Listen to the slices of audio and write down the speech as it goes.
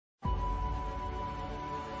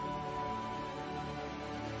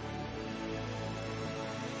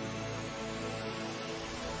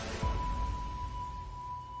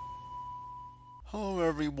Hello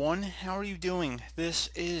everyone, how are you doing? This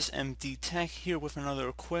is MD Tech here with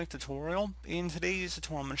another quick tutorial. In today's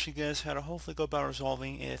tutorial I'm going to show you guys how to hopefully go about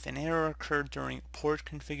resolving if an error occurred during port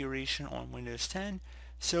configuration on Windows 10.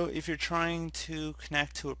 So if you're trying to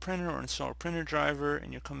connect to a printer or install a printer driver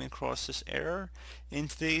and you're coming across this error, in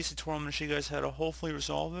today's tutorial I'm going to show you guys how to hopefully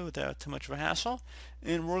resolve it without too much of a hassle.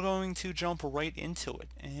 And we're going to jump right into it.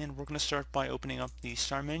 And we're going to start by opening up the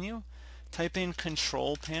Start menu, type in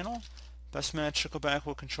Control Panel. Best match to go back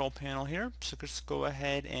with Control Panel here, so just go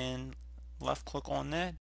ahead and left click on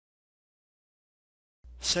that.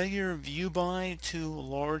 Set your view by to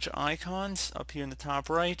large icons up here in the top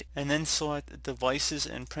right, and then select Devices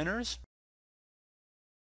and Printers.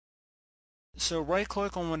 So right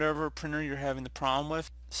click on whatever printer you're having the problem with.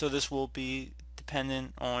 So this will be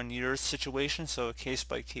dependent on your situation, so a case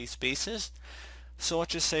by case basis. So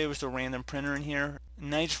let's just say it was the random printer in here.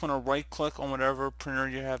 Now you just want to right click on whatever printer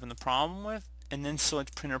you're having the problem with and then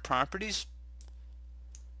select Printer Properties.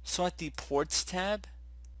 Select the Ports tab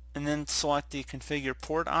and then select the Configure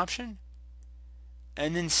Port option,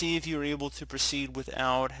 and then see if you're able to proceed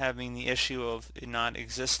without having the issue of it not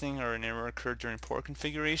existing or an error occurred during port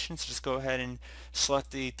configuration. So just go ahead and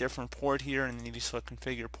select the different port here, and then if you select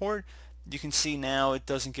Configure Port, you can see now it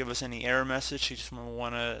doesn't give us any error message. You just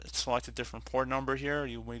want to select a different port number here.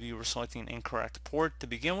 Maybe you were selecting an incorrect port to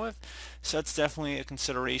begin with. So that's definitely a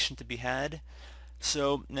consideration to be had.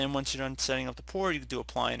 So then once you're done setting up the port, you can do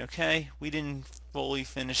Apply and OK. We didn't fully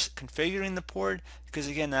finish configuring the port because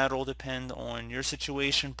again that'll depend on your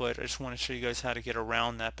situation, but I just want to show you guys how to get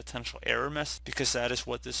around that potential error message because that is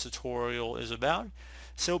what this tutorial is about.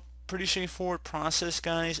 So pretty straightforward process,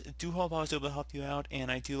 guys. Do hope I was able to help you out, and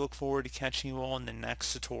I do look forward to catching you all in the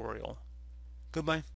next tutorial. Goodbye.